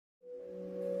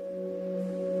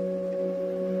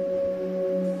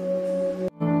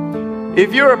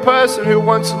If you're a person who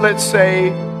wants to, let's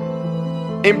say,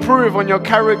 improve on your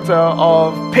character of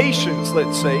patience,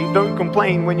 let's say, don't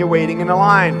complain when you're waiting in a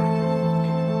line.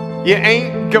 You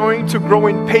ain't going to grow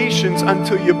in patience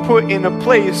until you're put in a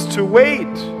place to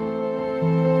wait.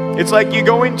 It's like you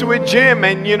go into a gym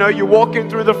and, you're walking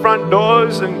through the front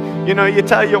doors and, you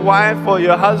tell your wife or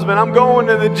your husband, I'm going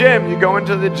to the gym. You go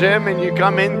into the gym and you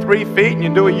come in 3 feet and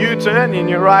you do a U-turn and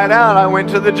you ride out, I went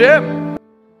to the gym.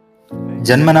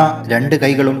 ജന്മന 2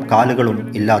 കൈകളും കാലുകളും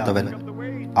ഇല്ലാത്തവൻ,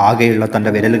 ആകെയുള്ള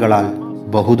തൻ്റെ വിരലുകളാൽ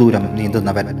ബഹുദൂരം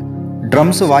നീന്തുന്നവൻ,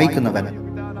 drums വായിക്കുന്നവൻ,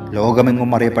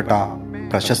 ലോകമെങ്ങും അറിയപ്പെട്ട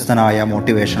പ്രശസ്തനായ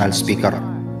motivational speaker.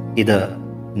 ഇത്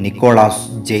നിക്കോളാസ്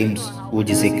ജെയിംസ്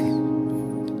ഊജിസിക്.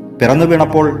 പിറന്നു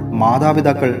വീണപ്പോൾ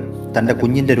മാതാപിതാക്കൾ തൻ്റെ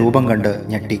കുഞ്ഞിൻ്റെ രൂപം കണ്ട്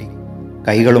ഞെട്ടി.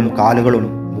 കൈകളും കാലുകളും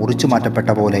മുറിച്ചു മാറ്റപ്പെട്ട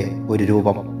പോലെ ഒരു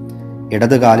രൂപം.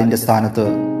 ഇടതുകാലിൻ്റെ സ്ഥാനത്ത്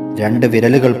 2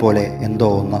 വിരലുകൾ പോലെ എന്തോ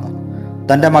ഒന്ന്.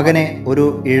 തൻ്റെ മകനെ ഒരു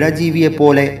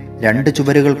ഇഴജീവിയെപ്പോലെ 2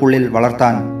 ചുവരുകൾക്കുള്ളിൽ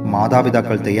വളർത്താൻ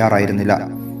മാതാപിതാക്കൾ തയ്യാറായിരുന്നില്ല.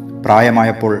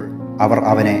 പ്രായമായപ്പോൾ അവർ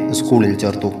അവനെ സ്കൂളിൽ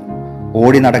ചേർത്തു.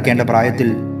 ഓടി നടക്കേണ്ട പ്രായത്തിൽ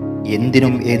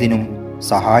എന്തിനും ഏതിനും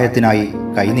സഹായത്തിനായി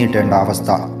കൈനീട്ടേണ്ട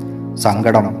അവസ്ഥ.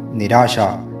 സങ്കടം, നിരാശ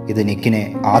ഇത് നിക്കിനെ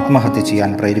ആത്മഹത്യ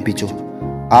ചെയ്യാൻ പ്രേരിപ്പിച്ചു.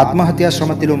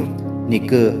 ആത്മഹത്യാശ്രമത്തിലും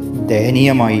നിക്ക്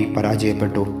ദയനീയമായി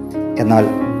പരാജയപ്പെട്ടു. എന്നാൽ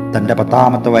തൻ്റെ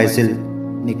 10ാമത്തെ വയസ്സിൽ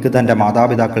നിക്ക് തൻ്റെ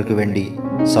മാതാപിതാക്കൾക്ക് വേണ്ടി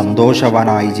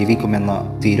സന്തോഷവാനായി ജീവിക്കുമെന്ന്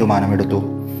തീരുമാനമെടുത്തു.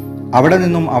 അവിടെ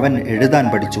നിന്നും അവൻ എഴുതാൻ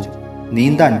പഠിച്ചു,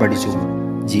 നീന്താൻ പഠിച്ചു.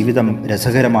 ജീവിതം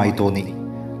രസകരമായി തോന്നി.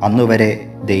 അന്നുവരെ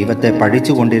ദൈവത്തെ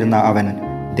പഴിച്ചുകൊണ്ടിരുന്ന അവൻ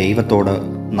ദൈവത്തോട്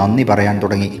നന്ദി പറയാൻ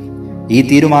തുടങ്ങി. ഈ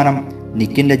തീരുമാനം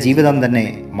നിക്കിൻ്റെ ജീവിതം തന്നെ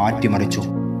മാറ്റിമറിച്ചു.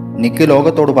 നിക്ക്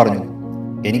ലോകത്തോട് പറഞ്ഞു,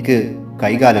 എനിക്ക്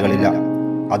കൈകാലുകളില്ല,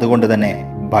 അതുകൊണ്ട് തന്നെ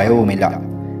ഭയവുമില്ല.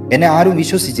 എന്നെ ആരും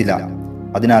വിശ്വസിച്ചില്ല,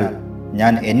 അതിനാൽ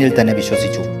ഞാൻ എന്നിൽ തന്നെ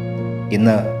വിശ്വസിച്ചു.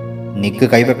 ഇന്ന് നിക്ക്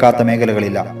കൈവെക്കാത്ത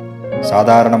മേഖലകളില്ല.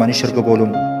 സാധാരണ മനുഷ്യർക്ക്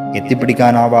പോലും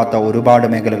എത്തിപ്പിടിക്കാനാവാത്ത ഒരുപാട്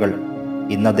മേഖലകൾ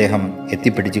ഇന്ന് അദ്ദേഹം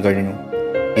എത്തിപ്പിടിച്ചു കഴിഞ്ഞു.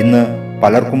 ഇന്ന്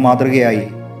പലർക്കും മാതൃകയായി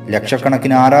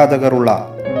ലക്ഷക്കണക്കിന് ആരാധകരുള്ള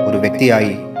ഒരു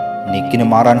വ്യക്തിയായി നിക്കിന്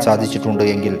മാറാൻ സാധിച്ചിട്ടുണ്ട്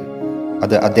എങ്കിൽ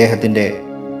അത് അദ്ദേഹത്തിൻ്റെ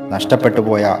നഷ്ടപ്പെട്ടു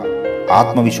പോയ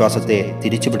ആത്മവിശ്വാസത്തെ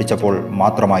തിരിച്ചു പിടിച്ചപ്പോൾ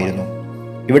മാത്രമായിരുന്നു.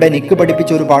 ഇവിടെ നിക്ക്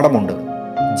പഠിപ്പിച്ച ഒരു പാഠമുണ്ട്.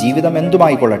 ജീവിതം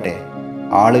എന്തുമായിക്കൊള്ളട്ടെ,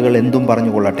 ആളുകൾ എന്തും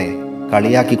പറഞ്ഞുകൊള്ളട്ടെ,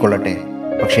 കളിയാക്കിക്കൊള്ളട്ടെ,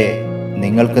 പക്ഷേ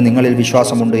നിങ്ങൾക്ക് നിങ്ങളിൽ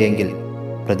വിശ്വാസമുണ്ട് എങ്കിൽ,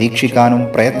 പ്രതീക്ഷിക്കാനും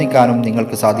പ്രയത്നിക്കാനും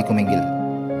നിങ്ങൾക്ക് സാധിക്കുമെങ്കിൽ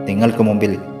നിങ്ങൾക്ക്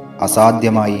മുമ്പിൽ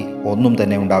അസാധ്യമായി ഒന്നും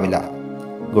തന്നെ ഉണ്ടാവില്ല.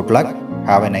 Good luck.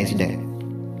 Have A nice day.